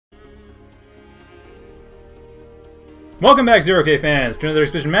Welcome back, 0k fans, to another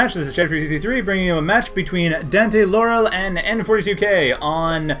exhibition match. This is Chad333 bringing you a match between DanteLorel and n42k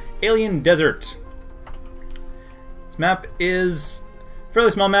on Alien Desert. This map is a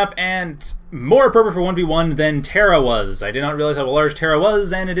fairly small map and more appropriate for 1v1 than Terra was. I did not realize how large Terra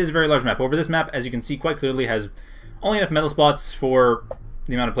was, and it is a very large map. However, this map, as you can see quite clearly, has only enough metal spots for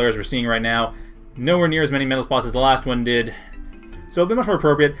the amount of players we're seeing right now. Nowhere near as many metal spots as the last one did. So it'll be much more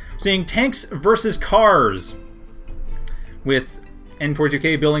appropriate. We're seeing tanks versus cars, with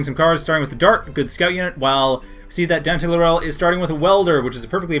n42k building some cars, starting with the Dart, good scout unit, while we see that DanteLorel is starting with a welder, which is a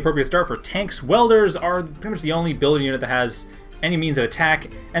perfectly appropriate start for tanks. Welders are pretty much the only building unit that has any means of attack,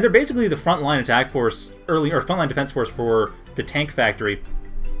 and they're basically the frontline attack force, frontline defense force for the tank factory,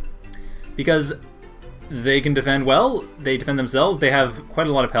 because they can defend well, they defend themselves, they have quite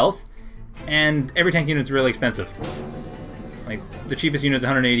a lot of health, and every tank unit is really expensive. Like, the cheapest unit is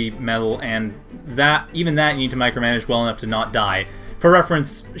 180 metal, and even that you need to micromanage well enough to not die. For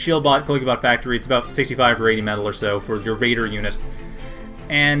reference, Shieldbot, Caligabot Factory, it's about 65 or 80 metal or so for your Raider unit.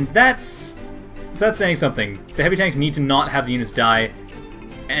 And that's saying something. The heavy tanks need to not have the units die.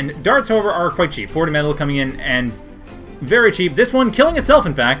 And darts, however, are quite cheap. 40 metal coming in, and very cheap. This one killing itself,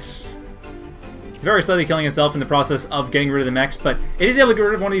 in fact. Very slightly killing itself in the process of getting rid of the mechs, but it is able to get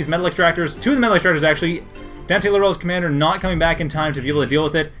rid of one of these metal extractors. Two of the metal extractors, actually. DanteLorel's commander not coming back in time to be able to deal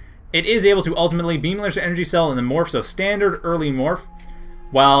with it. It is able to ultimately beam laser energy cell in the morph, so standard early morph,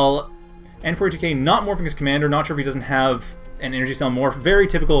 while n42k not morphing his commander. Not sure if he doesn't have an energy cell morph. Very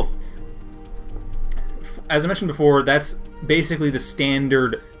typical. As I mentioned before, that's basically the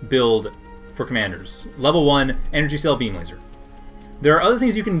standard build for commanders. Level 1, energy cell beam laser. There are other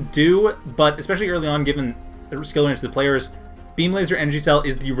things you can do, but especially early on, given the skill range of the players, beam laser energy cell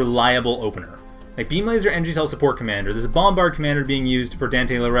is the reliable opener. Like, beam laser energy cell support commander. There's a bombard commander being used for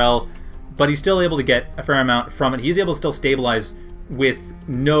DanteLorel, but he's still able to get a fair amount from it. He's able to still stabilize with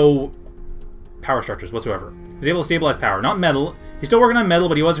no power structures whatsoever. He's able to stabilize power, not metal. He's still working on metal,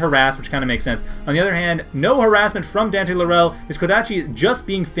 but he was harassed, which kind of makes sense. On the other hand, no harassment from DanteLorel. His Kodachis just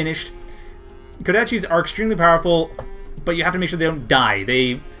being finished. Kodachis are extremely powerful, but you have to make sure they don't die.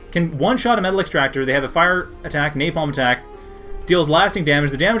 They can one-shot a metal extractor. They have a fire attack, napalm attack, deals lasting damage.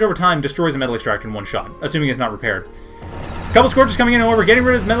 The damage over time destroys a metal extractor in one shot, assuming it's not repaired. A couple Scorchers coming in, however, getting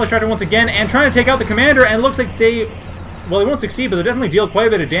rid of the metal extractor once again, and trying to take out the commander, and it looks like they won't succeed, but they'll definitely deal quite a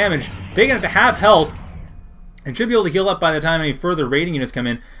bit of damage. They're going to have health, and should be able to heal up by the time any further raiding units come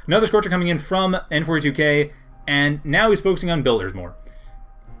in. Another Scorcher coming in from n42k, and now he's focusing on builders more.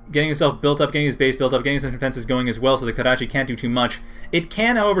 Getting himself built up, getting his base built up, getting some defenses going as well, so the Kodachi can't do too much. It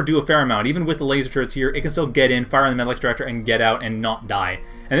can, however, do a fair amount. Even with the laser turrets here, it can still get in, fire on the metal extractor, and get out and not die.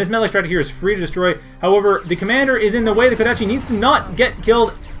 And this metal extractor here is free to destroy. However, the commander is in the way. The Kodachi needs to not get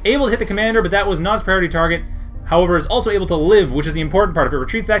killed. Able to hit the commander, but that was not his priority target. However, is also able to live, which is the important part. If it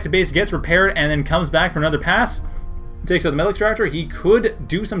retreats back to base, gets repaired, and then comes back for another pass, takes out the metal extractor, he could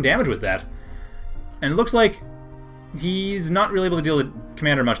do some damage with that. And it looks like he's not really able to deal the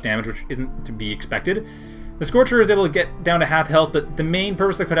commander much damage, which isn't to be expected. The Scorcher is able to get down to half health, but the main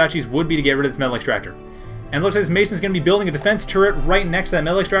purpose of the Kodachis would be to get rid of this metal extractor. And it looks like this Mason's going to be building a defense turret right next to that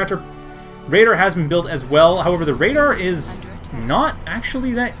metal extractor. Radar has been built as well. However, the radar is not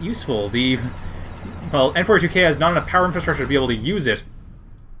actually that useful. Well, n42k has not enough power infrastructure to be able to use it.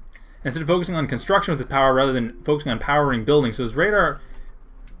 Instead of focusing on construction with his power rather than focusing on powering buildings, so his radar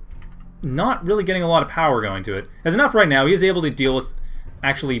not really getting a lot of power going to it. There's enough right now. He is able to deal with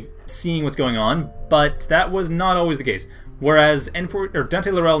actually seeing what's going on, but that was not always the case. Whereas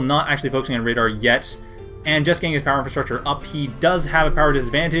DanteLorel not actually focusing on radar yet, and just getting his power infrastructure up, he does have a power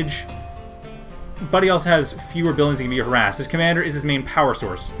disadvantage, but he also has fewer buildings that can be harassed. His commander is his main power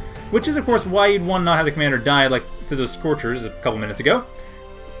source, which is, of course, why you'd want to not have the commander die like to those Scorchers a couple minutes ago,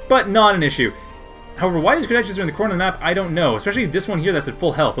 but not an issue. However, why these Kodachis are in the corner of the map, I don't know. Especially this one here that's at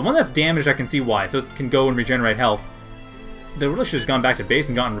full health. The one that's damaged, I can see why, so it can go and regenerate health. They really should have gone back to base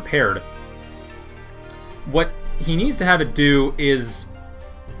and gotten repaired. What he needs to have it do is,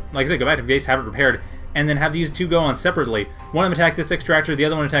 like I said, go back to base, have it repaired, and then have these two go on separately. One of them attack this extractor, the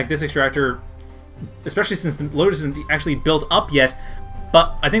other one attack this extractor, especially since the Lotus isn't actually built up yet.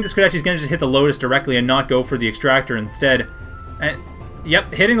 But I think this Kodachi is going to just hit the Lotus directly and not go for the extractor instead. And,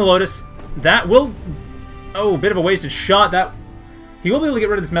 yep, hitting the Lotus. That will... Oh, bit of a wasted shot. That he will be able to get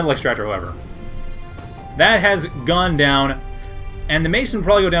rid of this metal extractor, however. That has gone down. And the Mason will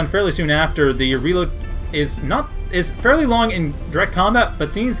probably go down fairly soon after. The reload is fairly long in direct combat,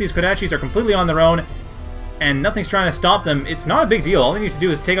 but since these Kodachis are completely on their own and nothing's trying to stop them, it's not a big deal. All they need to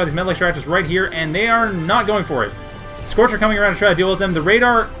do is take out these metal extractors right here, and they are not going for it. Scorcher coming around to try to deal with them. The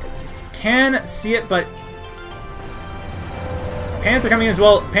radar can see it, but Panther coming in as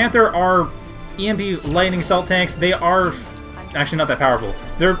well. Panther are EMP lightning assault tanks. They are actually not that powerful.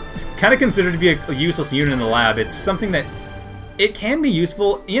 They're kind of considered to be a useless unit in the lab. It's something that it can be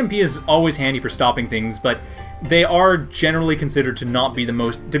useful. EMP is always handy for stopping things, but they are generally considered to not be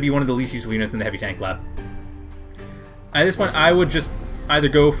be one of the least useful units in the heavy tank lab. At this point, I would just either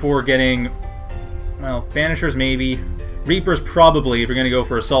go for getting, well, Banishers maybe, Reapers probably if you're going to go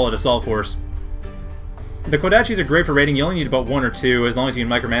for a solid assault force. The Kodachis are great for raiding. You only need about 1 or 2 as long as you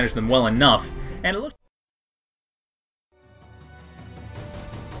can micromanage them well enough. And it looks...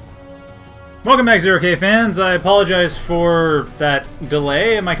 Welcome back, 0k fans. I apologize for that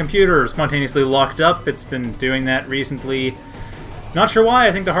delay. My computer spontaneously locked up. It's been doing that recently. Not sure why.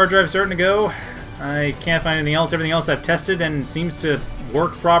 I think the hard drive's starting to go. I can't find anything else. Everything else I've tested and seems to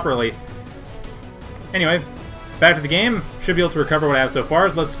work properly. Anyway, back to the game. Should be able to recover what I have so far.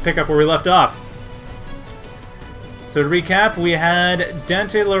 Let's pick up where we left off. So to recap, we had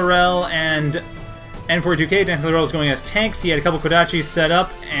DanteLorel and n42k. DanteLorel is going as tanks. He had a couple Kodachis set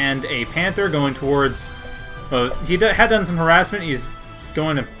up and a Panther going towards... he had done some harassment. He's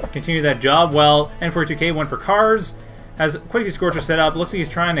going to continue that job. While n42k went for cars. Has quite a few Scorchers set up. Looks like he's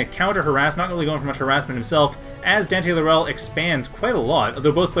trying to counter-harass, not really going for much harassment himself, as DanteLorel expands quite a lot,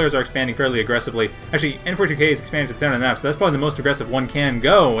 although both players are expanding fairly aggressively. Actually, n42k is expanding to the center of the map, so that's probably the most aggressive one can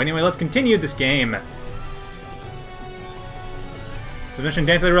go. Anyway, let's continue this game. So I mentioned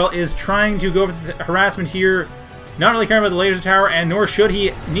DanteLorel is trying to go for this harassment here, not really caring about the laser tower, and nor should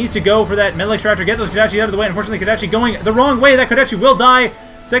he. Needs to go for that metal extractor, get those Kodachis out of the way. Unfortunately, Kodachi going the wrong way. That Kodachi will die.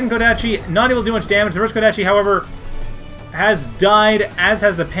 Second Kodachi not able to do much damage. The first Kodachi, however, has died, as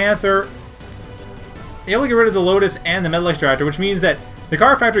has the Panther. Able to get rid of the Lotus and the metal extractor, which means that the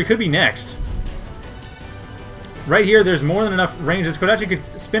car factory could be next. Right here, there's more than enough range. This Kodachi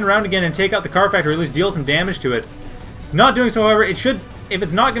could spin around again and take out the car factory, or at least deal some damage to it. It's not doing so, however. It should, if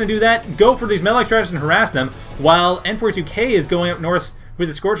it's not going to do that, go for these metal extractors and harass them, while n42k is going up north with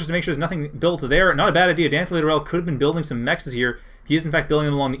the Scorchers to make sure there's nothing built there. Not a bad idea. DanteLorel could have been building some mechs here. He is, in fact, building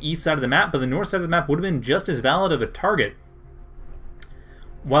them along the east side of the map, but the north side of the map would have been just as valid of a target.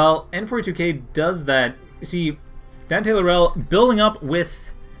 While n42k does that, you see DanteLorel building up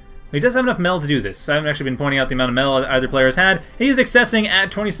with... He does have enough metal to do this. I haven't actually been pointing out the amount of metal either player has had. He is accessing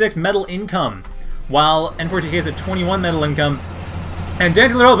at 26 metal income, while n42k is at 21 metal income. And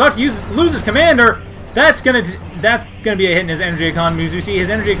DanteLorel about to lose his commander. That's gonna be a hit in his energy economy. As you see, his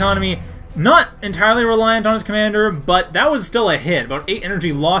energy economy not entirely reliant on his commander, but that was still a hit. About 8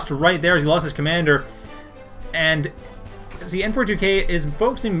 energy lost right there as he lost his commander. And see, n42k is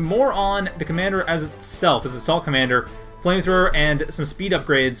focusing more on the commander as itself, as assault commander, flamethrower, and some speed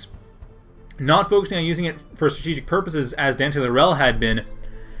upgrades. Not focusing on using it for strategic purposes as DanteLorel had been.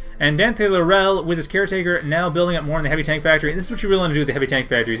 And DanteLorel, with his caretaker, now building up more in the heavy tank factory. And this is what you really want to do with the heavy tank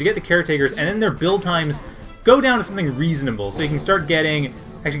factories. You get the caretakers, and then their build times go down to something reasonable. So you can start getting...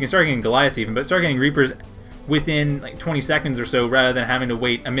 Actually, you can start getting Goliaths even, but start getting Reapers within like 20 seconds or so, rather than having to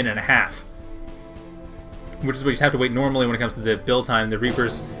wait a minute and a half. Which is what you have to wait normally when it comes to the build time. The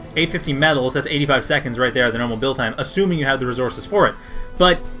Reapers, 850 metals, that's 85 seconds right there, the normal build time, assuming you have the resources for it.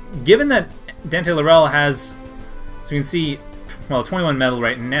 But given that DanteLorel has, so you can see, well, 21 metal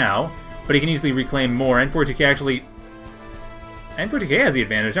right now, but he can easily reclaim more. n42k actually... n42k has the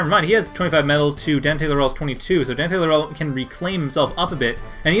advantage. Never mind, he has 25 metal to DanteLorel's 22, so DanteLorel can reclaim himself up a bit.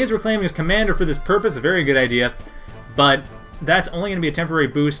 And he is reclaiming his commander for this purpose, a very good idea. But that's only going to be a temporary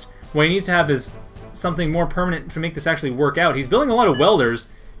boost. What he needs to have is something more permanent to make this actually work out. He's building a lot of welders,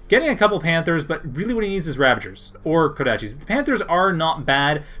 getting a couple Panthers, but really what he needs is Ravagers, or Kodachis. The Panthers are not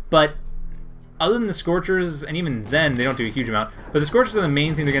bad, but other than the Scorchers, and even then, they don't do a huge amount. But the Scorchers are the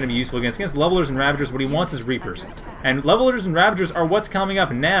main thing they're going to be useful against. Against Levelers and Ravagers, what he wants is Reapers. And Levelers and Ravagers are what's coming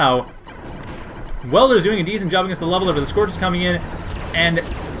up now. Welder's doing a decent job against the Leveler, but the Scorchers coming in. And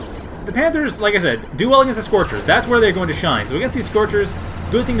the Panthers, like I said, do well against the Scorchers. That's where they're going to shine. So against these Scorchers,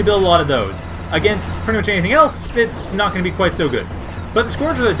 good thing to build a lot of those. Against pretty much anything else, it's not going to be quite so good. But the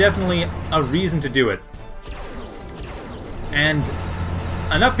Scorchers are definitely a reason to do it. And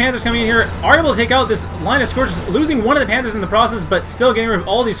enough Panthers coming in here are able to take out this line of Scorchers, losing one of the Panthers in the process, but still getting rid of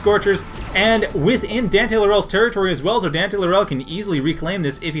all these Scorchers, and within DanteLorel's territory as well, so DanteLorel can easily reclaim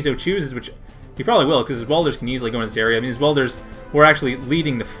this if he so chooses, which he probably will, because his welders can easily go in this area. I mean, his welders were actually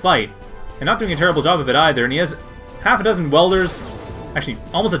leading the fight, and not doing a terrible job of it either, and he has half a dozen welders, actually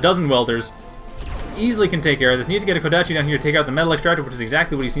almost a dozen welders, easily can take care of this. Needs to get a Kodachi down here to take out the metal extractor, which is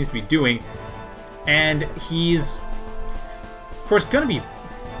exactly what he seems to be doing, and he's, of course, going to be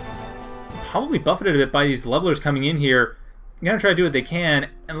probably buffeted a bit by these levelers coming in here. I'm going to try to do what they can,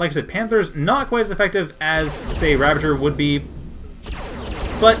 and like I said, Panthers not quite as effective as, say, Ravager would be,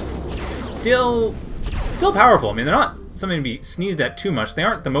 but still powerful. I mean, they're not something to be sneezed at too much. They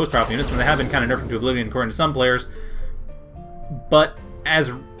aren't the most powerful units, and they have been kind of nerfed into oblivion according to some players. But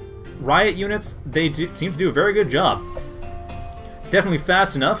as riot units, they seem to do a very good job. Definitely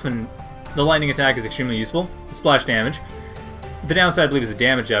fast enough, and the lightning attack is extremely useful. The splash damage. The downside, I believe, is the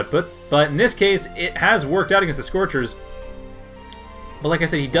damage output. But in this case, it has worked out against the Scorchers. But like I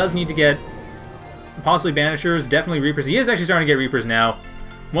said, he does need to get possibly Banishers, definitely Reapers. He is actually starting to get Reapers now.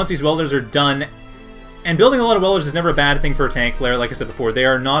 Once these Welders are done. And building a lot of Welders is never a bad thing for a tank player, like I said before. They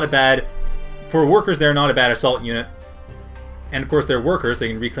are not a bad... For workers, they're not a bad assault unit. And of course, they're workers. They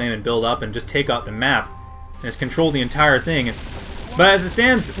can reclaim and build up and just take out the map. And just control the entire thing. But as it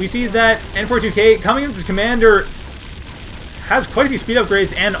stands, we see that n42k coming into this commander has quite a few speed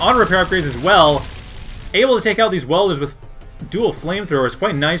upgrades and auto repair upgrades as well. Able to take out these Welders with dual flamethrowers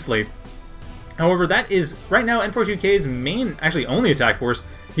quite nicely. However, that is right now n42k's main, actually only attack force.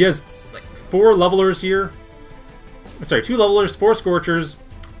 He has like 4 levelers here. Sorry, 2 levelers, 4 Scorchers,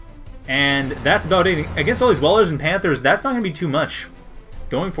 and that's about it. Against all these Welders and Panthers, that's not going to be too much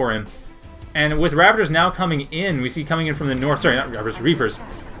going for him. And with Ravagers now coming in, we see coming in from the north. Sorry, not Ravagers, Reapers.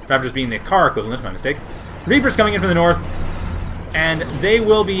 Ravagers being the car equivalent, my mistake. Reapers coming in from the north, and they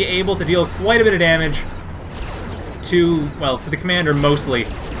will be able to deal quite a bit of damage to, well, to the commander mostly.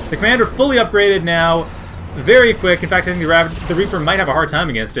 The commander fully upgraded now, very quick. In fact, I think the Reaper might have a hard time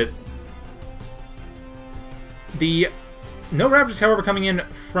against it. No Ravagers, however, coming in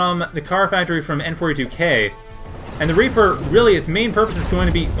from the car factory from n42k. And the Reaper, really, its main purpose is going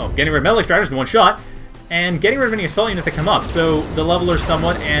to be, well, getting rid of metal extractors in one shot, and getting rid of any assault units that come up. So the levelers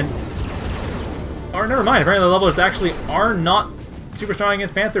somewhat, and... Or never mind, apparently the levelers actually are not super strong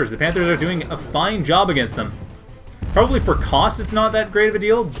against Panthers. The Panthers are doing a fine job against them. Probably for cost it's not that great of a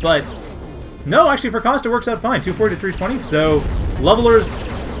deal, but... No, actually for cost it works out fine. 240 to 320, so levelers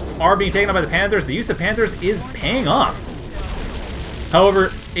are being taken up by the Panthers. The use of Panthers is paying off.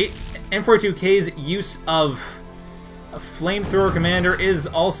 However, n42k's use of a flamethrower commander is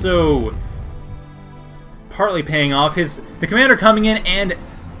also partly paying off. The commander coming in and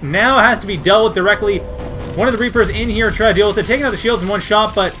now has to be dealt with directly. One of the Reapers in here try to deal with it, taking out the shields in one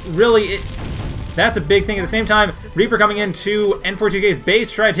shot, but really that's a big thing. At the same time, Reaper coming into n42k's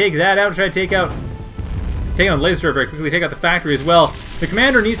base, try to take that out, try to take out the laser very quickly, take out the factory as well. The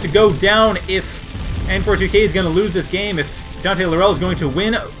commander needs to go down if n42k is going to lose this game, if DanteLorel is going to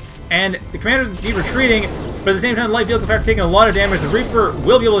win, and the commander is indeed retreating, but at the same time, the light vehicle factory taking a lot of damage. The Reaper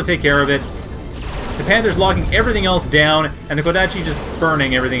will be able to take care of it. The Panthers locking everything else down, and the Kodachis just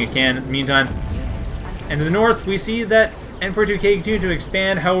burning everything it can in the meantime. And to the north, we see that n42k continues to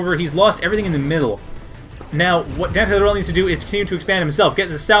expand. However, he's lost everything in the middle. Now, what DanteLorel needs to do is continue to expand himself. Get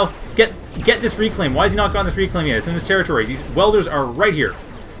to the south. Get this reclaim. Why has he not gotten this reclaim yet? It's in his territory. These Welders are right here.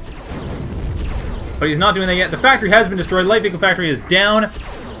 But he's not doing that yet. The factory has been destroyed. Light vehicle factory is down.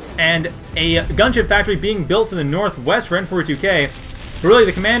 And a gunship factory being built to the northwest for n42k. But really,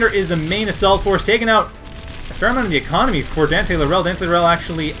 the commander is the main assault force, taking out a fair amount of the economy for DanteLorel. DanteLorel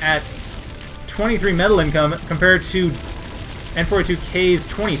actually at 23 metal income compared to n42k's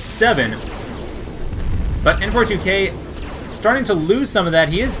 27. But n42k starting to lose some of that.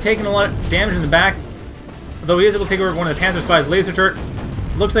 He is taking a lot of damage in the back, though he is able to take over one of the Panthers by his laser turret.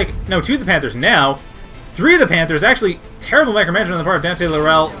 Looks like, no, 2 of the Panthers now. 3 of the Panthers, actually, terrible micromanagement on the part of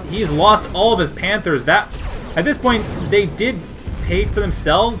DanteLorel. He's lost all of his Panthers. That, at this point, they did pay for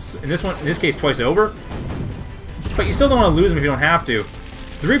themselves, in this case, twice over. But you still don't want to lose them if you don't have to.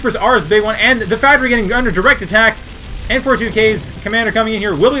 The Reapers are his big one, and the factory getting under direct attack. n42k's commander coming in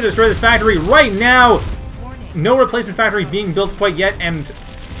here will be able to destroy this factory right now. No replacement factory being built quite yet, and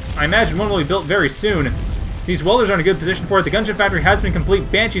I imagine one will be built very soon. These Welders are in a good position for it. The gunship factory has been complete.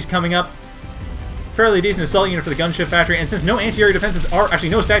 Banshee's coming up. Fairly decent assault unit for the gunship factory, and since no anti-air defenses are, actually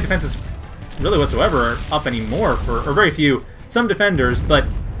no stack defenses really whatsoever are up anymore, or very few, some defenders, but,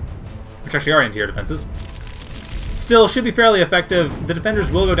 which actually are anti-air defenses, still should be fairly effective. The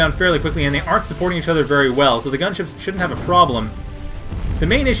defenders will go down fairly quickly, and they aren't supporting each other very well, so the gunships shouldn't have a problem. The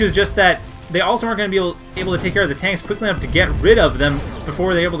main issue is just that they also aren't going to be able to take care of the tanks quickly enough to get rid of them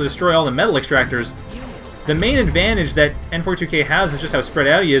before they're able to destroy all the metal extractors. The main advantage that n42k has is just how spread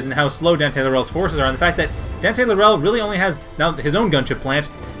out he is and how slow DanteLorel's forces are, and the fact that DanteLorel really only has now his own gunship plant,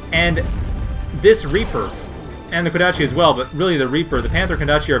 and this Reaper, and the Kodachis as well, but really the Reaper, the Panther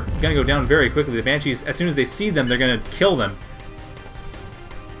Kodachi are going to go down very quickly. The Banshees, as soon as they see them, they're going to kill them.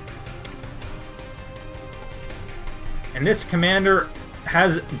 And this commander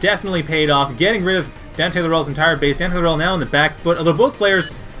has definitely paid off, getting rid of DanteLorel's entire base. DanteLorel now on the back foot, although both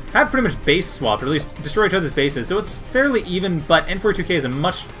players have pretty much base swapped, or at least destroy each other's bases, so it's fairly even, but n42k is a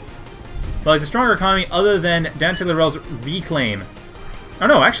much... Well, he's a stronger economy other than DanteLorel's Reclaim. Oh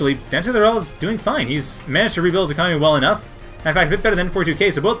no, actually, DanteLorel is doing fine. He's managed to rebuild his economy well enough. In fact, a bit better than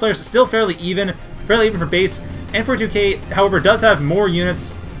n42k, so both players are still fairly even for base. n42k, however, does have more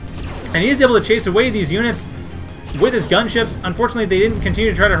units, and he is able to chase away these units with his gunships. Unfortunately, they didn't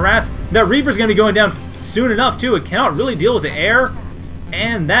continue to try to harass. That Reaper's going to be going down soon enough, too. It cannot really deal with the air,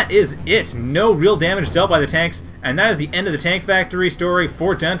 and that is it. No real damage dealt by the tanks, and that is the end of the tank factory story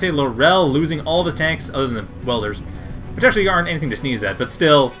for DanteLorel, losing all of his tanks other than the welders, which actually aren't anything to sneeze at, but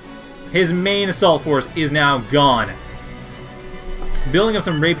still, his main assault force is now gone. Building up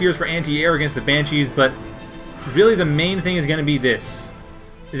some rapiers for anti-air against the Banshees, but really the main thing is going to be this.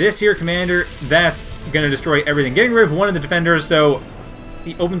 This here commander, that's going to destroy everything. Getting rid of one of the defenders, so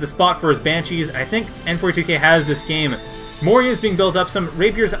he opens a spot for his Banshees. I think n42k has this game. More units being built up. Some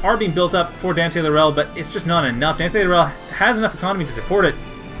rapiers are being built up for DanteLorel, but it's just not enough. DanteLorel has enough economy to support it,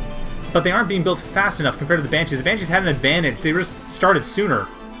 but they aren't being built fast enough compared to the Banshees. The Banshees had an advantage. They just started sooner.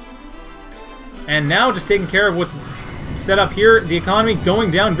 And now just taking care of what's set up here. The economy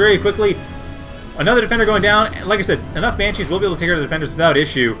going down very quickly. Another defender going down. Like I said, enough Banshees will be able to take care of the defenders without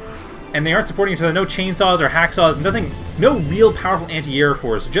issue. And they aren't supporting each other. No chainsaws or hacksaws. Nothing. No real powerful anti-air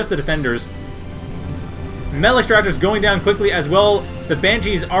force. Just the defenders. Metal extractors going down quickly as well. The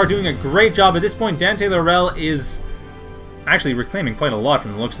Banshees are doing a great job. At this point, DanteLorel is actually reclaiming quite a lot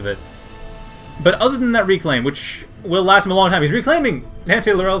from the looks of it. But other than that reclaim, which will last him a long time, he's reclaiming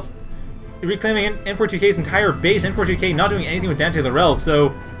DanteLorel's reclaiming n42k's entire base. n42k not doing anything with DanteLorel, so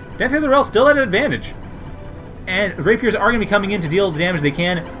DanteLorel still at an advantage. And the rapiers are going to be coming in to deal the damage they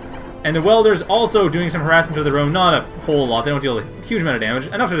can. And the welders also doing some harassment of their own. Not a whole lot. They don't deal a huge amount of damage.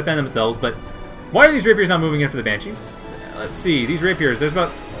 Enough to defend themselves, but why are these rapiers not moving in for the Banshees? Let's see. These rapiers, there's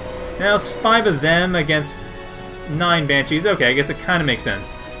about... Now it's 5 of them against 9 Banshees. Okay, I guess it kind of makes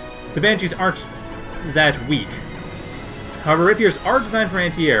sense. The Banshees aren't that weak. However, rapiers are designed for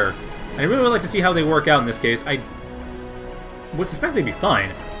anti-air. And I really would like to see how they work out in this case. I would suspect they'd be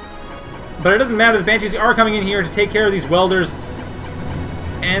fine. But it doesn't matter. The Banshees are coming in here to take care of these welders.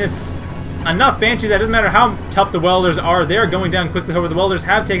 And it's enough Banshees that it doesn't matter how tough the welders are. They're going down quickly. However, the welders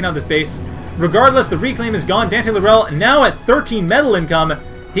have taken out this base. Regardless, the reclaim is gone. DanteLorel now at 13 metal income.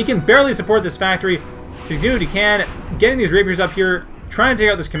 He can barely support this factory. He can do what he can. Getting these rapiers up here, trying to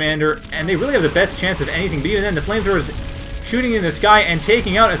take out this commander. And they really have the best chance of anything. But even then, the flamethrowers shooting in the sky and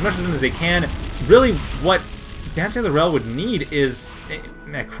taking out as much of them as they can. Really, what DanteLorel would need is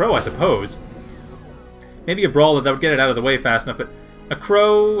a crow, I suppose. Maybe a brawler that would get it out of the way fast enough, but a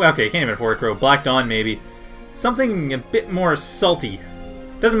crow... Okay, can't even afford a crow. Black Dawn, maybe. Something a bit more salty.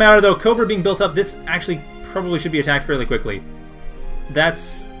 Doesn't matter, though. Cobra being built up, this actually probably should be attacked fairly quickly.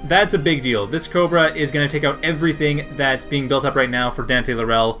 That's a big deal. This Cobra is going to take out everything that's being built up right now for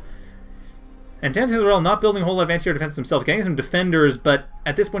DanteLorel. And DanteLorel not building a whole lot of anti-air defense himself, getting some defenders, but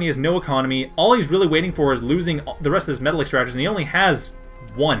at this point he has no economy. All he's really waiting for is losing the rest of his metal extractors, and he only has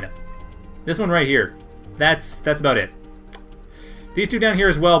one. This one right here. That's about it. These two down here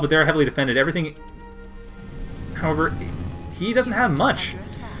as well, but they're heavily defended. Everything... However, he doesn't have much.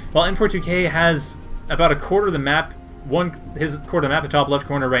 While n42k has about a quarter of the map, his quarter of the map, the top left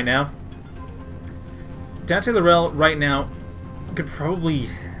corner right now. DanteLorel right now could probably...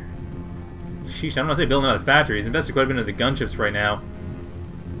 Sheesh, I don't want to say building another factory. He's invested quite a bit into the gunships right now.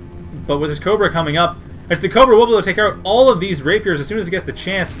 But with his Cobra coming up, actually the Cobra will be able to take out all of these rapiers as soon as it gets the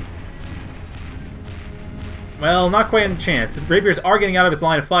chance. Well, not quite a chance. The rapiers are getting out of its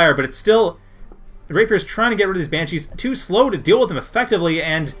line of fire, but it's still... The rapiers trying to get rid of these Banshees. Too slow to deal with them effectively,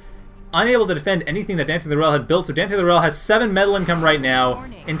 and unable to defend anything that DanteLorel had built. So DanteLorel has 7 metal income right now,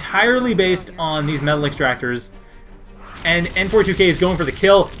 entirely based on these metal extractors. And n42k is going for the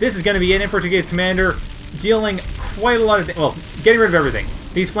kill. This is going to be it. n42k's commander dealing quite a lot of... Well, getting rid of everything.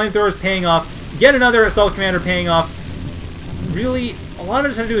 These flamethrowers paying off. Yet another assault commander paying off. Really, a lot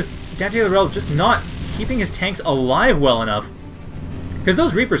of it has to do with DanteLorel just not keeping his tanks alive well enough. Because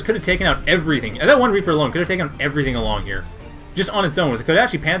those Reapers could have taken out everything. That one Reaper alone could have taken out everything along here. Just on its own. With the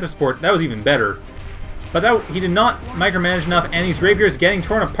Kodachis Panther support, that was even better. But he did not micromanage enough, and these Rapiers getting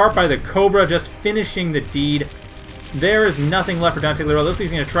torn apart by the Cobra, just finishing the deed. There is nothing left for DanteLorel. Looks like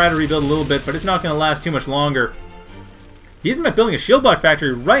he's going to try to rebuild a little bit, but it's not going to last too much longer. He's in fact building a shield bot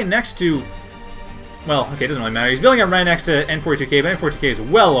factory right next to... Well, okay, it doesn't really matter. He's building it right next to n42k, but n42k is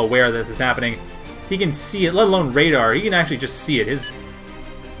well aware that this is happening. He can see it, let alone radar. He can actually just see it.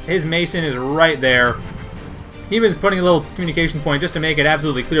 His Mason is right there. He was putting a little communication point just to make it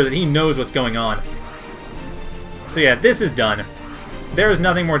absolutely clear that he knows what's going on. So yeah, this is done. There's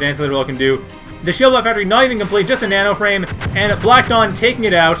nothing more DanteLorel can do. The shield bot factory not even complete, just a nano frame, and Black Dawn taking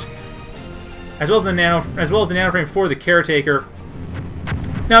it out, as well as the nano frame for the caretaker.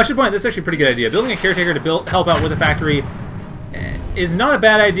 Now I should point out, this is actually a pretty good idea. Building a caretaker to help out with a factory is not a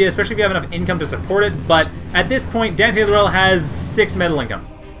bad idea, especially if you have enough income to support it. But at this point, DanteLorel has 6 metal income.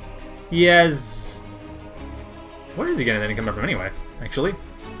 He has... Where is he getting that income from anyway? Actually,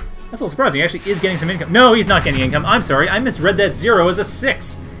 that's a little surprising. He actually is getting some income. No, he's not getting income. I'm sorry, I misread that 0 as a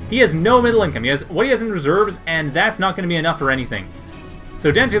 6. He has no middle income. He has what he has in reserves, and that's not going to be enough for anything.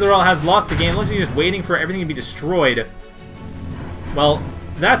 So DanteLorel has lost the game. Looks like he's just waiting for everything to be destroyed. Well,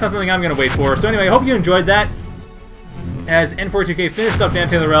 that's not something I'm going to wait for. So anyway, I hope you enjoyed that. As n42k finishes up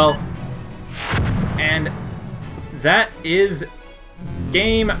DanteLorel. And that is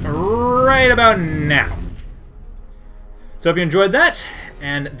game right about now. So hope you enjoyed that.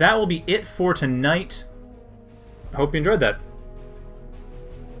 And that will be it for tonight. I hope you enjoyed that.